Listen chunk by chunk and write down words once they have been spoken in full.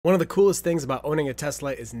One of the coolest things about owning a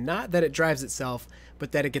Tesla is not that it drives itself,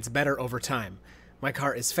 but that it gets better over time. My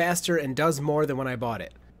car is faster and does more than when I bought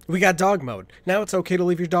it. We got dog mode. Now it's okay to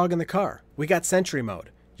leave your dog in the car. We got Sentry mode.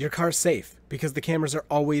 Your car's safe because the cameras are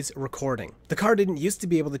always recording. The car didn't used to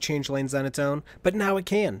be able to change lanes on its own, but now it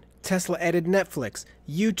can. Tesla added Netflix,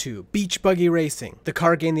 YouTube, beach buggy racing. The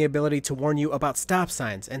car gained the ability to warn you about stop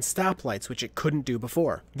signs and stoplights, which it couldn't do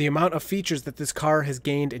before. The amount of features that this car has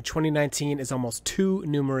gained in 2019 is almost too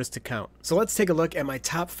numerous to count. So let's take a look at my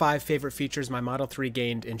top 5 favorite features my Model 3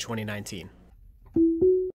 gained in 2019.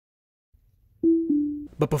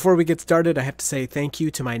 But before we get started, I have to say thank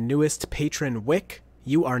you to my newest patron, Wick.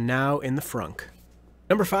 You are now in the frunk.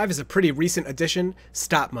 Number 5 is a pretty recent addition,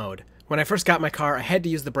 stop mode. When I first got my car, I had to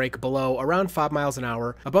use the brake below around 5 miles an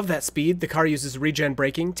hour. Above that speed, the car uses regen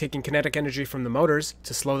braking, taking kinetic energy from the motors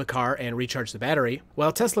to slow the car and recharge the battery.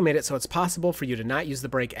 Well, Tesla made it so it's possible for you to not use the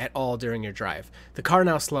brake at all during your drive. The car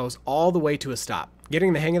now slows all the way to a stop.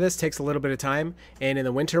 Getting the hang of this takes a little bit of time, and in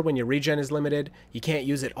the winter when your regen is limited, you can't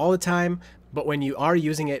use it all the time, but when you are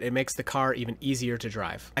using it, it makes the car even easier to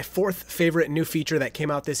drive. My 4th favorite new feature that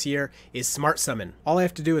came out this year is Smart Summon. All I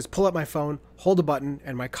have to do is pull up my phone, hold a button,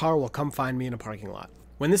 and my car will come find me in a parking lot.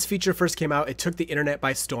 When this feature first came out, it took the internet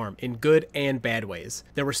by storm, in good and bad ways.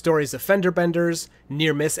 There were stories of fender benders,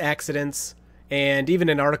 near-miss accidents, and even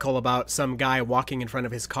an article about some guy walking in front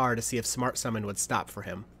of his car to see if Smart Summon would stop for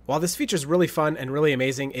him. While this feature is really fun and really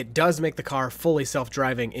amazing, it does make the car fully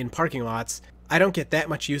self-driving in parking lots. I don't get that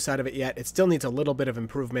much use out of it yet. It still needs a little bit of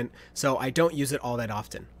improvement, so I don't use it all that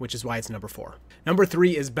often, which is why it's number 4. Number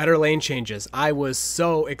 3 is better lane changes. I was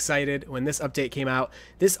so excited when this update came out.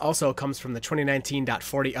 This also comes from the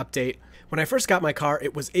 2019.40 update. When I first got my car,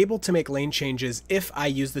 it was able to make lane changes if I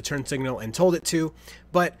used the turn signal and told it to,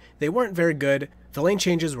 but they weren't very good. The lane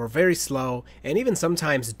changes were very slow, and even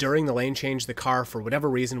sometimes during the lane change, the car, for whatever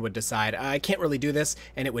reason, would decide, I can't really do this,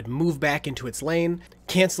 and it would move back into its lane,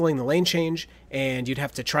 canceling the lane change, and you'd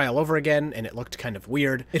have to try all over again, and it looked kind of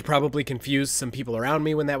weird. It probably confused some people around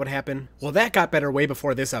me when that would happen. Well, that got better way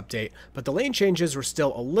before this update, but the lane changes were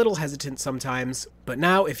still a little hesitant sometimes. But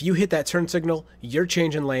now, if you hit that turn signal, you're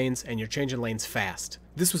changing lanes, and you're changing lanes fast.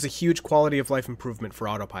 This was a huge quality of life improvement for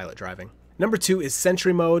autopilot driving. Number 2 is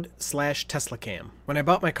Sentry mode / Tesla Cam. When I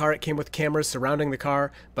bought my car, it came with cameras surrounding the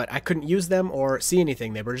car, but I couldn't use them or see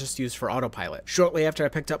anything. They were just used for autopilot. Shortly after I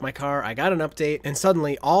picked up my car, I got an update, and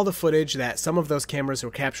suddenly all the footage that some of those cameras were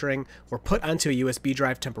capturing were put onto a USB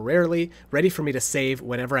drive temporarily, ready for me to save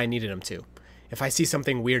whenever I needed them to. If I see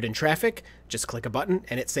something weird in traffic, just click a button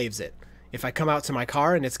and it saves it. If I come out to my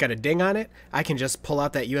car and it's got a ding on it, I can just pull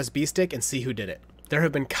out that USB stick and see who did it. There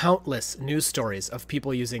have been countless news stories of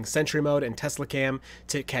people using Sentry mode and Tesla Cam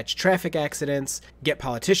to catch traffic accidents, get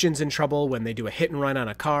politicians in trouble when they do a hit and run on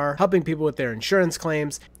a car, helping people with their insurance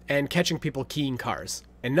claims, and catching people keying cars.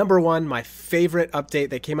 And number 1, my favorite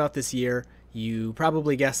update that came out this year, you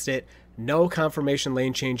probably guessed it, no confirmation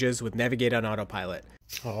lane changes with Navigate on Autopilot.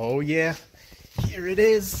 Oh yeah, here it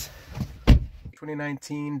is.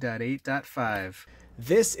 2019.8.5.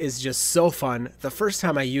 This is just so fun. The first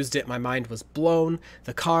time I used it, my mind was blown.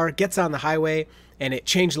 The car gets on the highway and it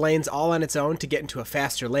changed lanes all on its own to get into a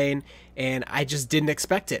faster lane, and I just didn't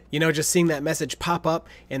expect it. You know, just seeing that message pop up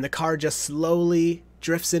and the car just slowly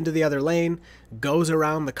drifts into the other lane, goes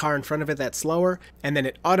around the car in front of it that's slower, and then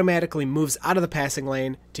it automatically moves out of the passing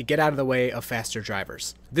lane to get out of the way of faster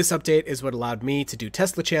drivers. This update is what allowed me to do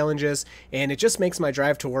Tesla challenges, and it just makes my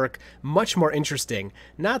drive to work much more interesting.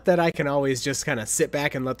 Not that I can always just kind of sit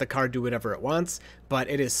back and let the car do whatever it wants, but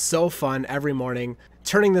it is so fun every morning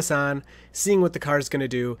turning this on, seeing what the car is going to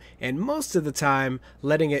do, and most of the time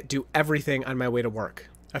letting it do everything on my way to work.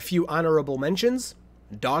 A few honorable mentions: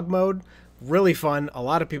 dog mode. Really fun. A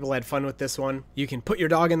lot of people had fun with this one. You can put your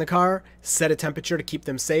dog in the car, set a temperature to keep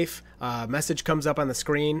them safe. A message comes up on the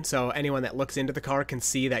screen, so anyone that looks into the car can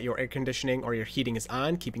see that your air conditioning or your heating is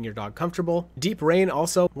on, keeping your dog comfortable. Deep rain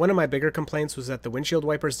also. One of my bigger complaints was that the windshield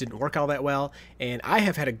wipers didn't work all that well, and I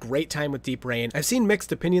have had a great time with deep rain. I've seen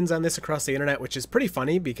mixed opinions on this across the internet, which is pretty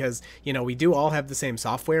funny because, you know, we do all have the same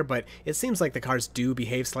software, but it seems like the cars do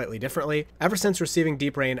behave slightly differently. Ever since receiving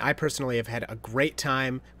deep rain, I personally have had a great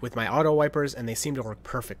time with my auto wipers, and they seem to work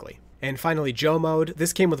perfectly. And finally, Joe mode.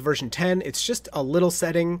 This came with version 10. It's just a little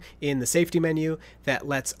setting in the safety menu that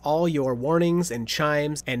lets all your warnings and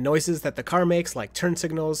chimes and noises that the car makes, like turn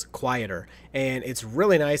signals, quieter. And it's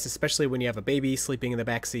really nice, especially when you have a baby sleeping in the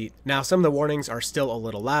back seat. Now, some of the warnings are still a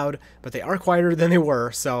little loud, but they are quieter than they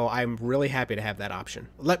were, so I'm really happy to have that option.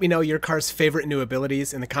 Let me know your car's favorite new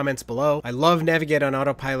abilities in the comments below. I love Navigate on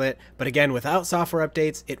Autopilot, but again, without software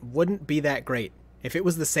updates, it wouldn't be that great. If it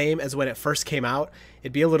was the same as when it first came out,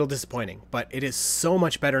 it'd be a little disappointing, but it is so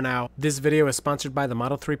much better now. This video is sponsored by the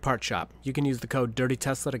Model 3 Part Shop. You can use the code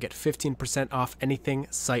DirtyTesla to get 15% off anything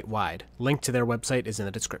site-wide. Link to their website is in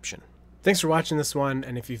the description. Thanks for watching this one,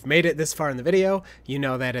 and if you've made it this far in the video, you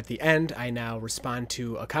know that at the end I now respond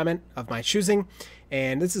to a comment of my choosing,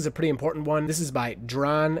 and this is a pretty important one. This is by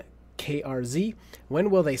Drawn KRZ.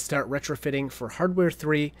 When will they start retrofitting for Hardware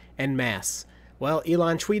 3 en masse? Well,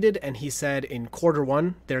 Elon tweeted and he said in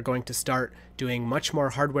Q1 they're going to start doing much more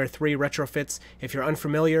Hardware 3 retrofits. If you're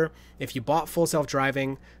unfamiliar, if you bought full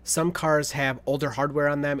self-driving, some cars have older hardware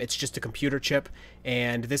on them. It's just a computer chip,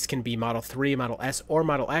 and this can be Model 3, Model S, or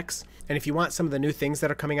Model X. And if you want some of the new things that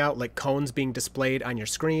are coming out, like cones being displayed on your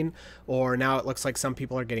screen, or now it looks like some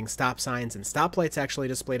people are getting stop signs and stoplights actually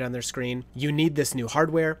displayed on their screen, you need this new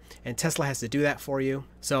hardware, and Tesla has to do that for you.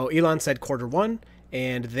 So Elon said Q1,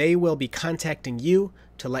 and they will be contacting you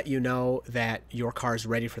to let you know that your car is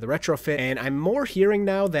ready for the retrofit. And I'm more hearing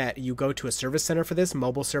now that you go to a service center for this.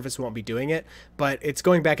 Mobile service won't be doing it, but it's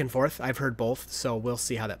going back and forth. I've heard both, so we'll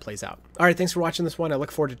see how that plays out. All right, thanks for watching this one. I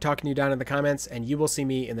look forward to talking to you down in the comments, and you will see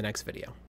me in the next video.